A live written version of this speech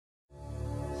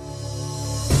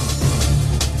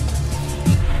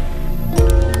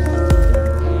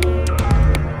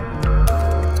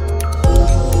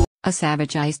A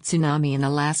savage ice tsunami in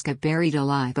Alaska buried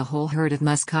alive a whole herd of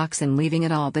musk oxen, leaving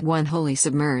it all but one wholly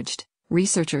submerged,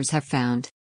 researchers have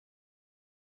found.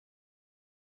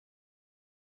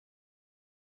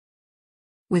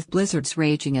 With blizzards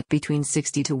raging at between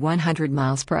 60 to 100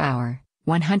 miles per hour,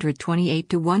 128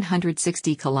 to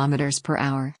 160 kilometers per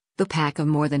hour, the pack of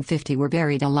more than 50 were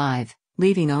buried alive,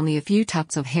 leaving only a few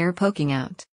tufts of hair poking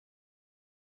out.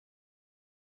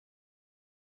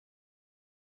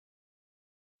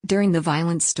 During the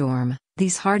violent storm,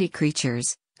 these hardy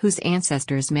creatures, whose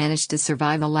ancestors managed to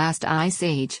survive the last ice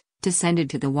age, descended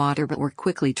to the water but were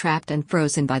quickly trapped and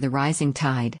frozen by the rising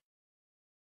tide.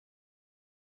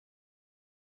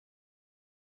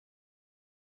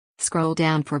 Scroll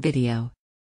down for video.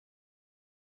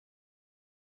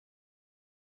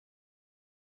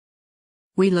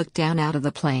 We looked down out of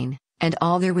the plane, and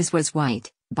all there was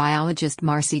white, biologist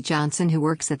Marci Johnson, who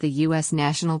works at the U.S.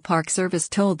 National Park Service,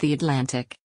 told The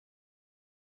Atlantic.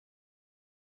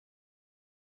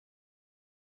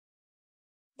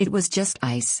 It was just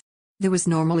ice. There was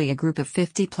normally a group of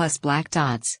 50-plus black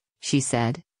dots, she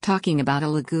said, talking about a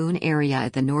lagoon area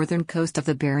at the northern coast of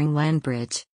the Bering Land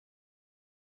Bridge.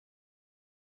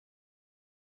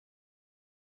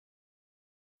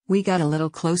 We got a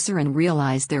little closer and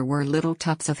realized there were little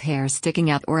tufts of hair sticking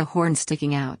out or a horn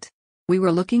sticking out. We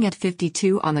were looking at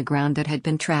 52 on the ground that had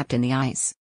been trapped in the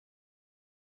ice.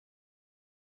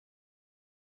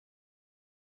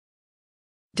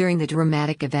 During the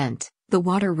dramatic event, the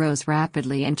water rose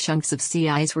rapidly and chunks of sea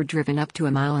ice were driven up to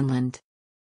a mile inland.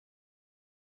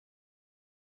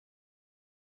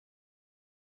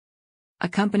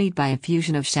 Accompanied by a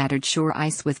fusion of shattered shore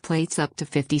ice with plates up to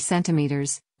 50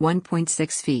 centimeters,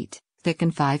 1.6 feet, thick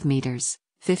and 5 meters,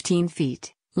 15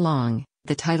 feet, long,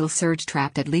 the tidal surge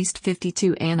trapped at least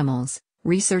 52 animals,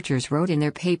 researchers wrote in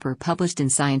their paper published in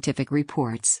Scientific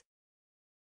Reports.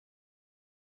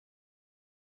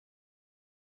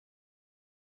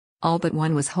 All but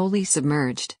one was wholly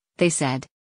submerged, they said.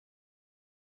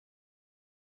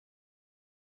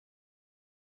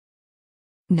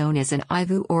 Known as an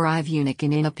Ivu or Ivunik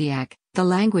in Inupiaq, the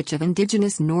language of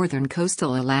indigenous northern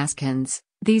coastal Alaskans,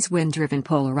 these wind-driven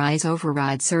polar ice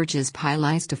override surges pile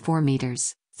ice to 4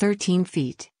 meters, 13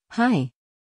 feet, high.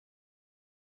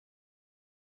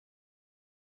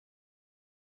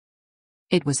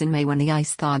 It was in May when the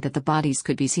ice thawed that the bodies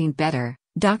could be seen better,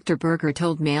 Dr. Berger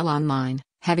told Mail Online,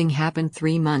 having happened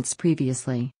 3 months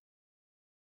previously.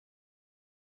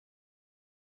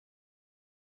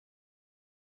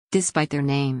 Despite their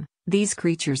name, these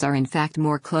creatures are in fact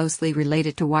more closely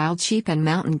related to wild sheep and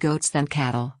mountain goats than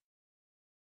cattle.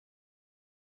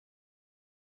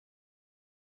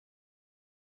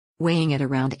 Weighing at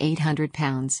around 800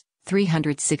 pounds,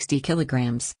 360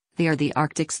 kilograms, they are the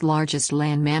Arctic's largest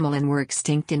land mammal and were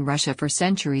extinct in Russia for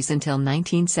centuries until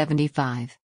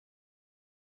 1975.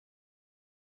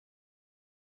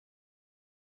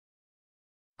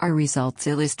 Our results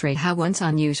illustrate how once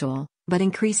unusual, but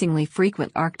increasingly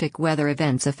frequent Arctic weather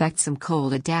events affect some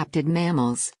cold-adapted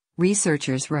mammals,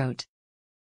 researchers wrote.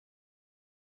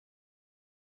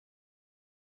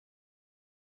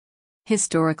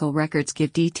 Historical records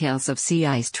give details of sea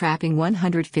ice trapping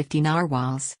 150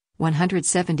 narwhals,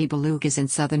 170 belugas in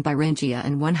southern Beringia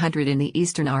and 100 in the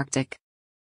eastern Arctic.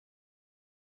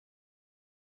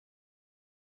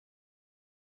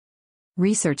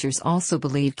 Researchers also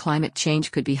believe climate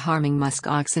change could be harming musk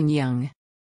oxen young.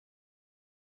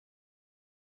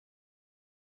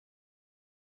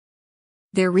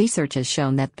 Their research has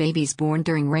shown that babies born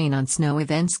during rain on snow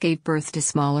events gave birth to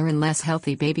smaller and less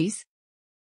healthy babies.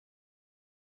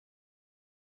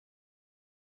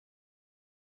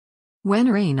 When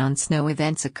rain on snow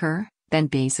events occur, then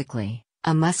basically,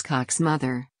 a muskox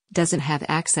mother doesn't have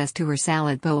access to her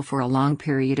salad bowl for a long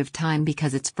period of time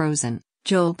because it's frozen,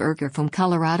 Joel Berger from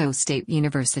Colorado State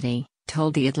University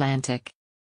told The Atlantic.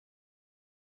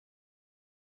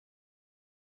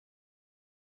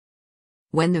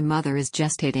 When the mother is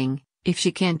gestating, if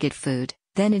she can't get food,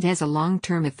 then it has a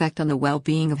long-term effect on the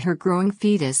well-being of her growing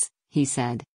fetus, he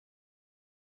said.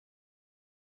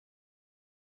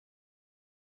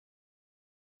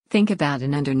 Think about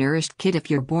an undernourished kid.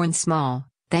 If you're born small,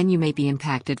 then you may be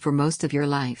impacted for most of your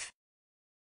life.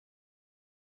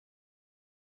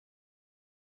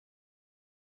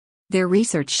 Their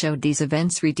research showed these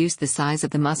events reduce the size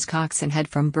of the musk oxen head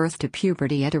from birth to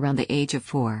puberty at around the age of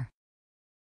 4.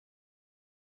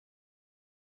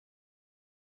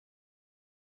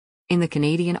 In the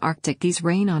Canadian Arctic, these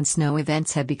rain-on-snow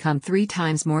events have become 3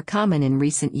 times more common in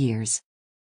recent years.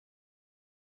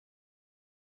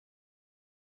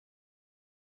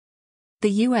 The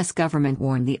U.S. government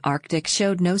warned the Arctic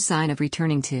showed no sign of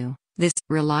returning to this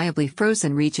reliably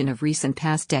frozen region of recent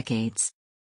past decades.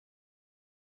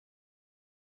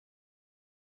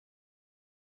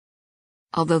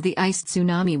 Although the ice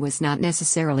tsunami was not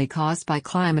necessarily caused by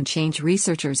climate change,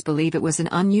 researchers believe it was an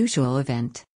unusual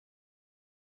event.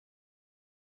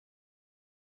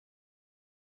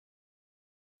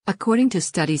 According to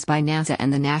studies by NASA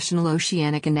and the National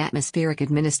Oceanic and Atmospheric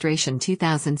Administration,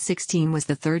 2016 was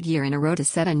the third year in a row to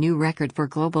set a new record for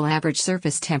global average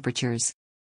surface temperatures.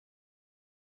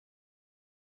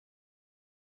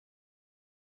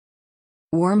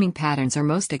 Warming patterns are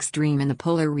most extreme in the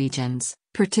polar regions,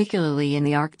 particularly in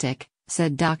the Arctic,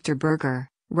 said Dr. Berger,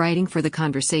 writing for The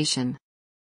Conversation.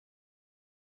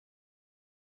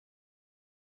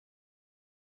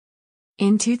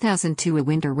 In 2002, a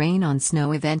winter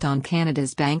rain-on-snow event on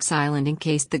Canada's Banks Island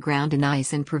encased the ground in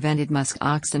ice and prevented musk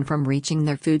oxen from reaching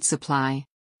their food supply.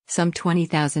 Some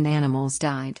 20,000 animals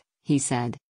died, he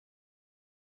said.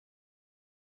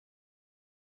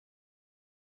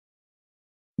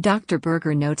 Dr.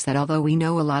 Berger notes that although we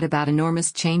know a lot about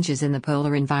enormous changes in the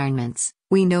polar environments,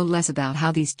 we know less about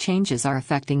how these changes are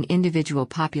affecting individual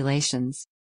populations.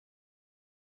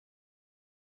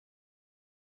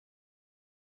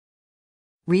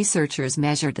 Researchers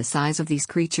measured the size of these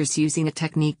creatures using a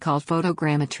technique called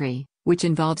photogrammetry, which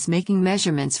involves making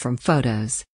measurements from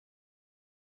photos.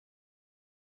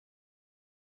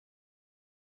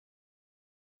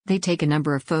 They take a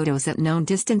number of photos at known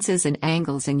distances and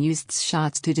angles and used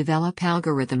shots to develop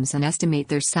algorithms and estimate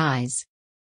their size.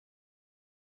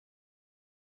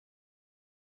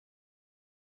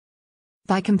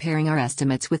 By comparing our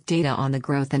estimates with data on the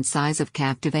growth and size of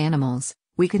captive animals,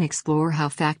 we can explore how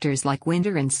factors like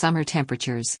winter and summer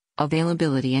temperatures,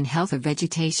 availability and health of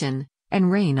vegetation,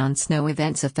 and rain-on-snow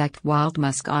events affect wild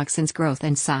musk oxen's growth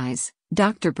and size,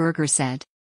 Dr. Berger said.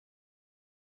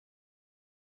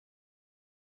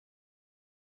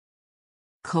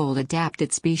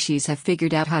 Cold-adapted species have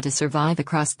figured out how to survive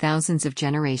across thousands of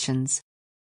generations.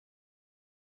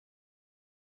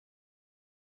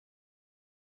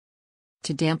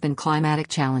 To dampen climatic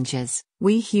challenges,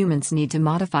 we humans need to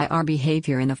modify our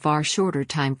behavior in a far shorter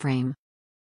time frame.